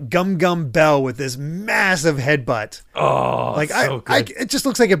 And we get Gum Gum Bell with this massive headbutt. Oh, Like so good. it just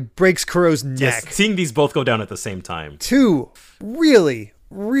looks like it breaks Kuro's neck. Yes, seeing these both go down at the same time. Two really,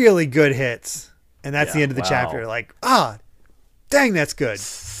 really good hits. And that's the Yeah, end of the wow. chapter. Like, dang, that's good.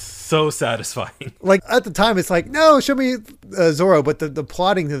 So satisfying. Like at the time, it's like, no, show me Zoro, but the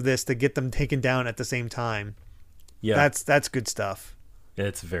plotting of this to get them taken down at the same time. Yeah, That's good stuff.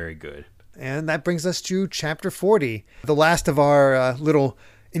 it's very good. And that brings us to chapter 40, the last of our little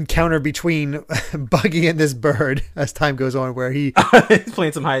encounter between Buggy and this bird as time goes on, where he He's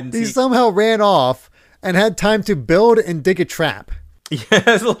playing some hide and he seek. somehow ran off and had time to build and dig a trap. Yeah,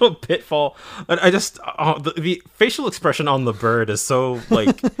 it's a little pitfall. And I just the facial expression on the bird is so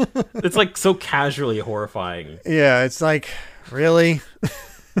like it's like so casually horrifying. Yeah, it's like, really?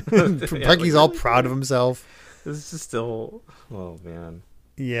 Buggy's all proud of himself. This is still, oh man.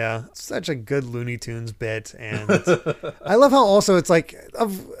 Yeah, such a good Looney Tunes bit. And I love how also it's like,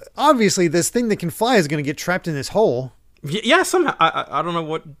 obviously this thing that can fly is going to get trapped in this hole. Yeah, somehow I don't know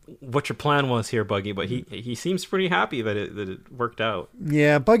what your plan was here, Buggy, but he seems pretty happy that it worked out.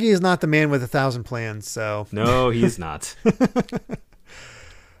 Yeah, Buggy is not the man with 1,000 plans, so. No, he's not.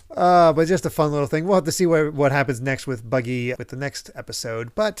 But just a fun little thing. We'll have to see what happens next with Buggy with the next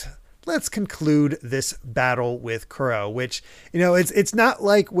episode. But let's conclude this battle with Kuro, which, it's not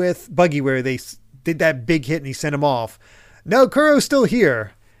like with Buggy where they did that big hit and he sent him off. No, Kuro's still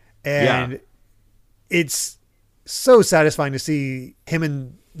here. And it's so satisfying to see him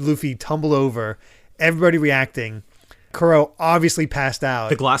and Luffy tumble over, everybody reacting. Kuro obviously passed out.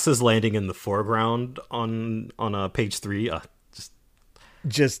 The glasses landing in the foreground on page 3,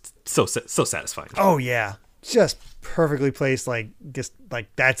 Just so satisfying. oh yeah, just perfectly placed. Like just like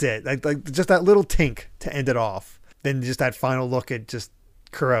that's it. Like just that little tink to end it off. Then just that final look at just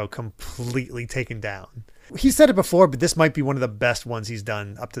Kuro completely taken down. He said it before, but this might be one of the best ones he's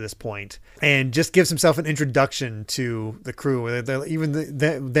done up to this point, and just gives himself an introduction to the crew.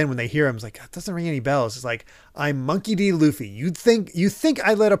 Then when they hear him, it's like, it doesn't ring any bells. It's like, I'm Monkey D. Luffy. You think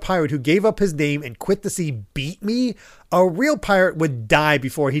I let a pirate who gave up his name and quit the sea beat me? A real pirate would die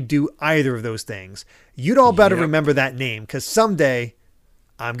before he'd do either of those things. You'd all better remember that name, because someday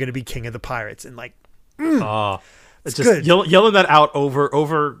I'm gonna be king of the pirates. And like, It's just good. Yelling that out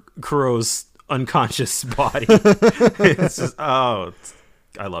over Kuro's unconscious body. It's just I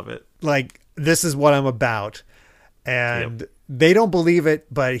love it. like, this is what I'm about. And they don't believe it,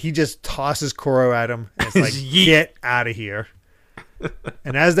 but he just tosses Kuro at him. And it's like, Yeet. get out of here.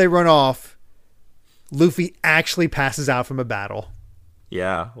 And as they run off, Luffy actually passes out from a battle.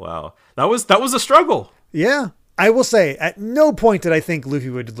 Yeah, wow. That was a struggle. Yeah. I will say, at no point did I think Luffy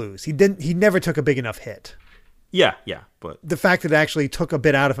would lose. He never took a big enough hit. Yeah, but The fact that it actually took a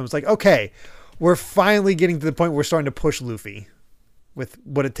bit out of him was like, okay, we're finally getting to the point where we're starting to push Luffy with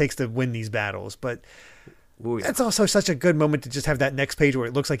what it takes to win these battles. But ooh, yeah. it's also such a good moment to just have that next page where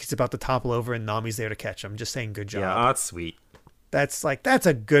it looks like he's about to topple over and Nami's there to catch him. Just saying, good job. Yeah, that's sweet. That's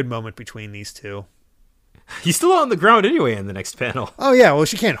a good moment between these two. He's still on the ground anyway in the next panel. Oh yeah, well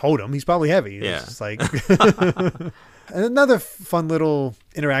she can't hold him. He's probably heavy. It's Yeah. just like and another fun little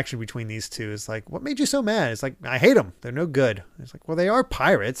interaction between these two is like, what made you so mad? It's like, I hate them. They're no good. It's like, well, they are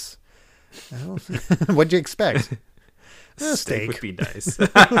pirates. Well, what'd you expect? Steak. would be nice.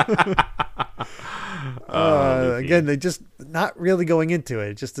 Again, they just not really going into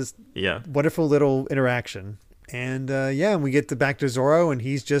it. Just this Yeah. wonderful little interaction. And and we get back to Zoro, and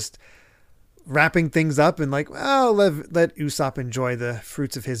he's just wrapping things up and like, well, let Usopp enjoy the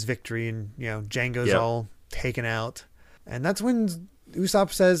fruits of his victory. And, Django's all taken out. And that's when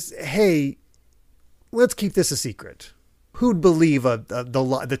Usopp says, hey, let's keep this a secret. Who'd believe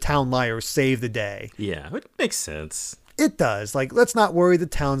the town liar saved the day? Yeah, it makes sense. It does. Like, let's not worry the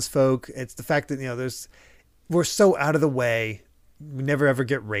townsfolk. It's the fact that, we're so out of the way. We never ever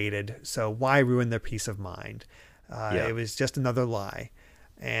get raided. So why ruin their peace of mind? It was just another lie.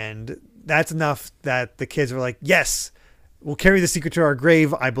 And that's enough that the kids were like, yes, we'll carry the secret to our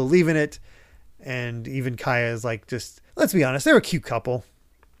grave. I believe in it. And even Kaya is like, just, let's be honest, they're a cute couple.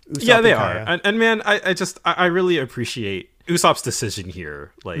 Usopp Yeah, they and are. Kaya. And man, I really appreciate Usopp's decision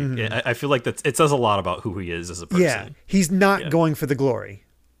here. Like, I feel like it says a lot about who he is as a person. Yeah, he's not going for the glory.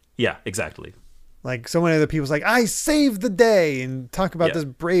 Yeah, exactly. Like, so many other people's like, I saved the day, and talk about this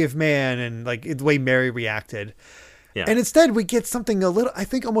brave man, and like the way Mary reacted. Yeah. And instead we get something I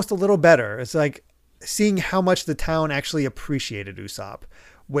think almost a little better. It's like seeing how much the town actually appreciated Usopp.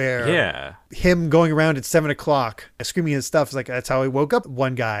 where Yeah. him going around at 7 o'clock screaming his stuff is like, that's how he woke up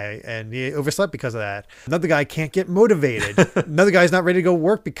one guy and he overslept because of that. Another guy can't get motivated. Another guy's not ready to go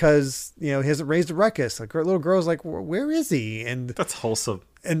work because, he hasn't raised a ruckus. Like, little girl's like, where is he? And That's wholesome.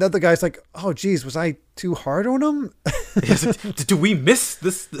 another guy's like, oh geez, was I too hard on him? Do we miss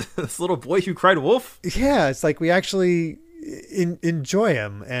this little boy who cried wolf? Yeah, it's like we actually enjoy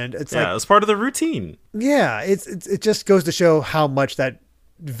him, and it's Yeah, it's part of the routine. it just goes to show how much that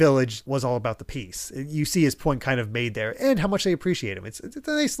village was all about the peace. You see his point kind of made there, and how much they appreciate him. It's a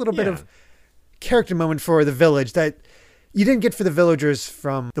nice little bit of character moment for the village that you didn't get for the villagers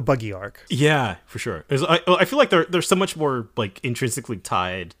from the Buggy arc. Yeah, for sure. I feel like they're so much more like intrinsically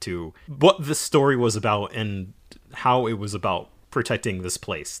tied to what the story was about and how it was about protecting this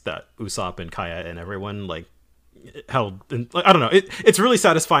place that Usopp and Kaya and everyone like held. And I don't know. It's really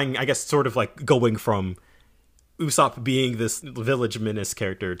satisfying, I guess, sort of like going from Usopp being this village menace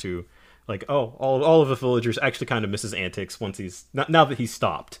character to like, oh, all of the villagers actually kind of miss his antics once he's now that he's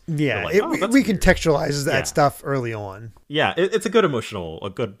stopped. Yeah, like, it that's weird. recontextualizes that stuff early on. Yeah, it's a good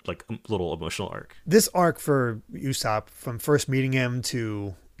like little emotional arc. This arc for Usopp, from first meeting him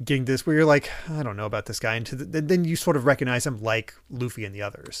to getting this, where you're like, I don't know about this guy, and then you sort of recognize him like Luffy and the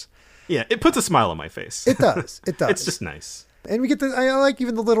others. Yeah, it puts a smile on my face. It does. It does. It's just nice. And we get I like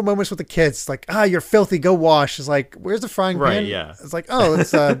even the little moments with the kids. Like, you're filthy, go wash. It's like, where's the frying pan? Right, yeah. It's like, oh,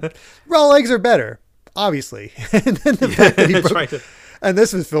 it's raw eggs are better, obviously. And then the fact that he broke, and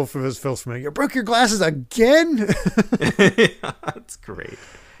this was Phil's familiar. You broke your glasses again? Yeah, that's great.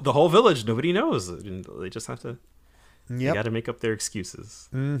 The whole village, nobody knows. They just have to. They got to make up their excuses.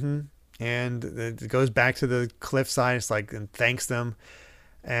 Mm-hmm. And it goes back to the cliffside. It's like, and thanks them.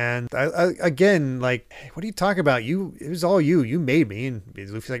 And I again, like, hey, what are you talking about? It was all you. You made me. And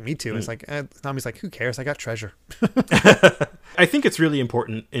Luffy's like, me too. And it's like, Nami's like, who cares? I got treasure. I think it's really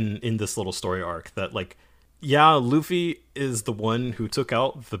important in this little story arc that, like, yeah, Luffy is the one who took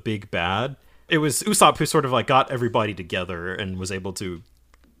out the big bad. It was Usopp who sort of like got everybody together and was able to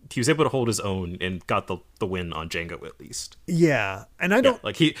hold his own and got the win on Django at least. Yeah. And I don't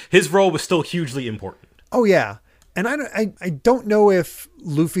like his role was still hugely important. Oh yeah. And I don't know if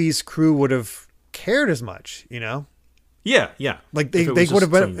Luffy's crew would have cared as much, Yeah. Like they would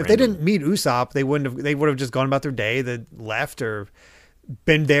have been, if they didn't meet Usopp, they would have just gone about their day, they left or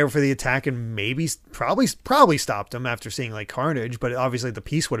been there for the attack and maybe probably stopped them after seeing like carnage, but obviously the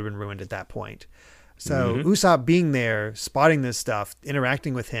peace would have been ruined at that point. So Usopp being there, spotting this stuff,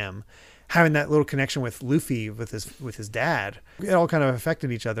 interacting with him, having that little connection with Luffy with his dad, it all kind of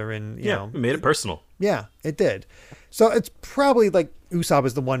affected each other, and it made it personal. Yeah, it did. So it's probably like Usopp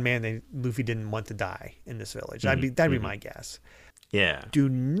is the one man that Luffy didn't want to die in this village. That'd be my guess. Yeah. Do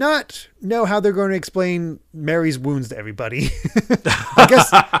not know how they're going to explain Mary's wounds to everybody. I guess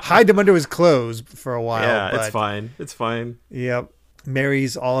hide them under his clothes for a while. Yeah, but, it's fine. It's fine. Yep.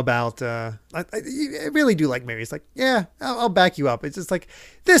 Mary's all about I really do like Mary's like, yeah, I'll back you up. It's just like,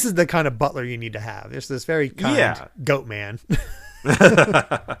 this is the kind of butler you need to have. There's this very kind goat man.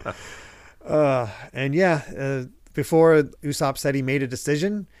 Before Usopp said he made a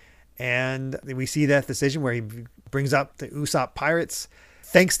decision, and we see that decision where he brings up the Usopp pirates,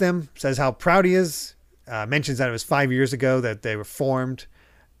 thanks them, says how proud he is, mentions that it was 5 years ago that they were formed.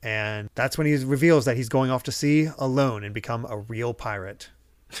 And that's when he reveals that he's going off to sea alone and become a real pirate.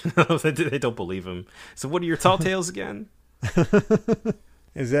 They don't believe him. So what are your tall tales again?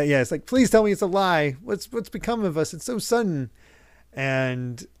 It's like, please tell me it's a lie. What's become of us? It's so sudden.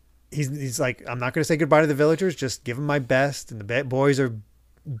 And he's like, I'm not going to say goodbye to the villagers. Just give them my best. And the boys are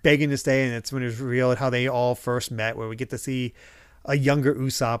begging to stay. And it's when it's revealed how they all first met, where we get to see a younger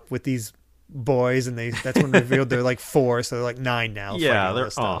Usopp with these boys, and that's when revealed they're like 4, so they're like 9 now. Yeah, they're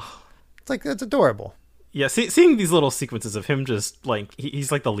it's like, that's adorable. Yeah, seeing these little sequences of him just like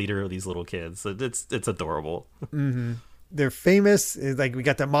he's like the leader of these little kids. It's adorable. Mm-hmm. They're famous. It's like we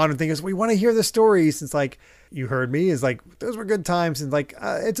got that modern thing is we want to hear the stories. It's like, you heard me. Is like, those were good times. And like,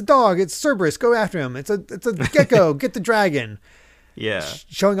 it's a dog. It's Cerberus. Go after him. It's a gecko. Get the dragon. Yeah,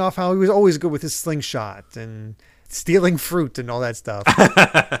 showing off how he was always good with his slingshot and stealing fruit and all that stuff.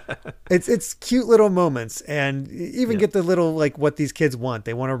 It's cute little moments, and even get the little, like, what these kids want.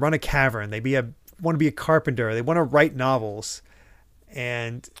 They want to run a cavern. They want to be a carpenter. They want to write novels,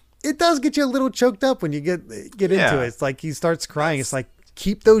 and it does get you a little choked up when you get into it. It's like he starts crying. It's like,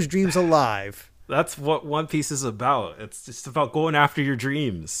 keep those dreams alive. That's what One Piece is about. It's just about going after your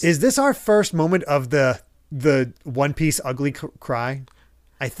dreams. Is this our first moment of the One Piece ugly cry?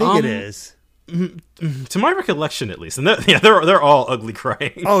 I think it is. To my recollection, at least, and they're all ugly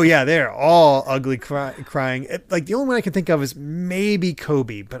crying. Oh yeah, they're all ugly crying. Like the only one I can think of is maybe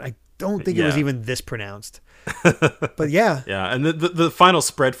Kobe, but I don't think it was even this pronounced. But yeah, and the final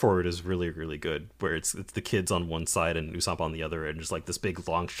spread for it is really, really good, where it's the kids on one side and Usopp on the other, and just like this big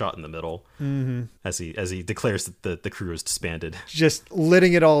long shot in the middle, as he declares that the crew is disbanded. Just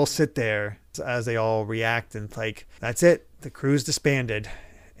letting it all sit there as they all react, and like, that's it, the crew's disbanded,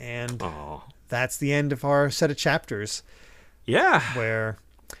 and that's the end of our set of chapters. Yeah, where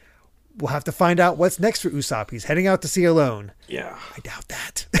we'll have to find out what's next for Usopp. He's heading out to sea alone. Yeah. I doubt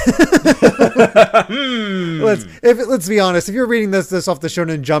that. Let's be honest. If you're reading this off the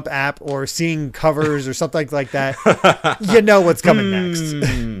Shonen Jump app or seeing covers or something like that, you know what's coming next.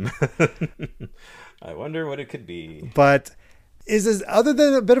 I wonder what it could be. But other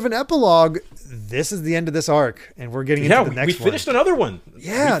than a bit of an epilogue, this is the end of this arc, and we're getting into the next one. We finished another one.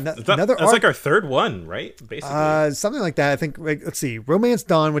 Yeah, another arc. That's like our third one, right? Basically, something like that. I think. Let's see, Romance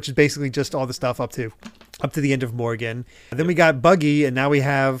Dawn, which is basically just all the stuff up to the end of Morgan. And then we got Buggy, and now we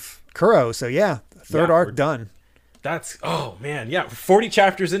have Kuro. So yeah, third arc done. That's 40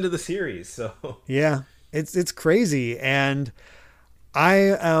 chapters into the series. So yeah, it's crazy, and I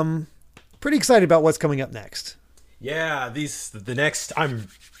am pretty excited about what's coming up next. Yeah, this is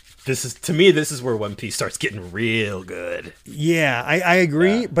where One Piece starts getting real good. Yeah, I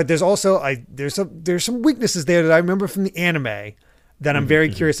agree, but there's also there's some weaknesses there that I remember from the anime that I'm very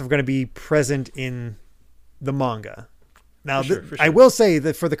curious if are going to be present in the manga. Now, for sure. I will say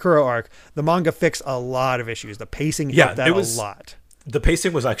that for the Kuro arc, the manga fixed a lot of issues. The pacing helped that a lot. The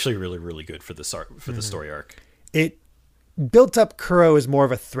pacing was actually really, really good for this arc, for the story arc. It built up Kuro as more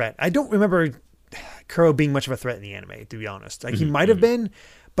of a threat. I don't remember Kuro being much of a threat in the anime, to be honest. Like, he might have been,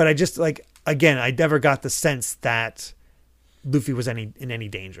 but I just, like, again, I never got the sense that Luffy was in any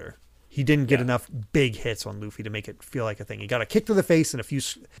danger. He didn't get enough big hits on Luffy to make it feel like a thing. He got a kick to the face and a few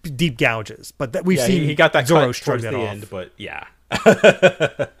deep gouges, but that we've seen. He got that Zoro cut shrug towards that the off. end, but yeah,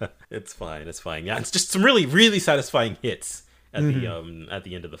 it's fine. It's fine. Yeah, it's just some really, really satisfying hits at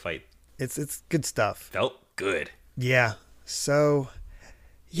the end of the fight. It's good stuff. Felt good. Yeah. So,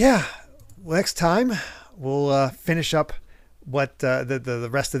 yeah. Next time we'll finish up what the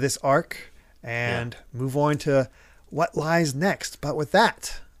rest of this arc and move on to what lies next. But with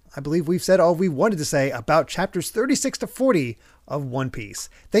that, I believe we've said all we wanted to say about chapters 36 to 40 of One Piece.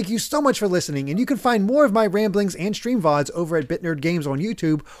 Thank you so much for listening, and you can find more of my ramblings and stream VODs over at BitNerd Games on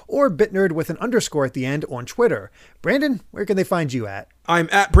YouTube or BitNerd with an underscore at the end on Twitter. Brandon, where can they find you at? I'm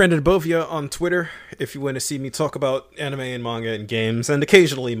at Brandon Bovia on Twitter if you want to see me talk about anime and manga and games, and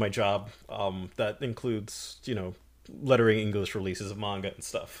occasionally my job. That includes, lettering English releases of manga and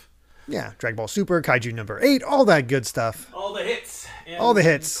stuff. Yeah, Dragon Ball Super, Kaiju number 8, all that good stuff. All the hits. All the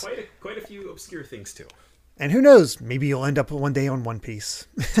hits. Quite a few obscure things, too. And who knows? Maybe you'll end up one day on One Piece.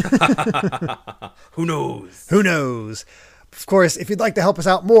 Who knows? Who knows? Of course, if you'd like to help us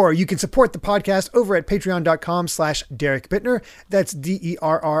out more, you can support the podcast over at patreon.com/Derek Bittner. That's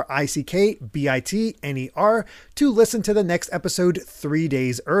DERRICKBITNER to listen to the next episode 3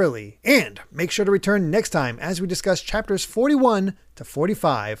 days early. And make sure to return next time as we discuss chapters 41 to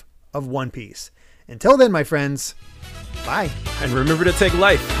 45 of One Piece. Until then, my friends, bye. And remember to take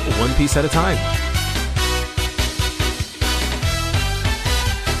life one piece at a time.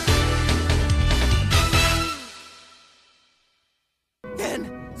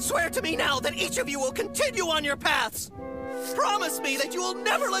 Then swear to me now that each of you will continue on your paths. Promise me that you will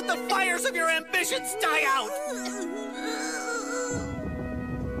never let the fires of your ambitions die out.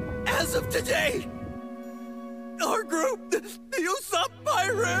 As of today, our group, the Usopp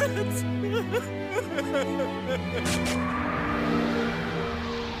Pirates!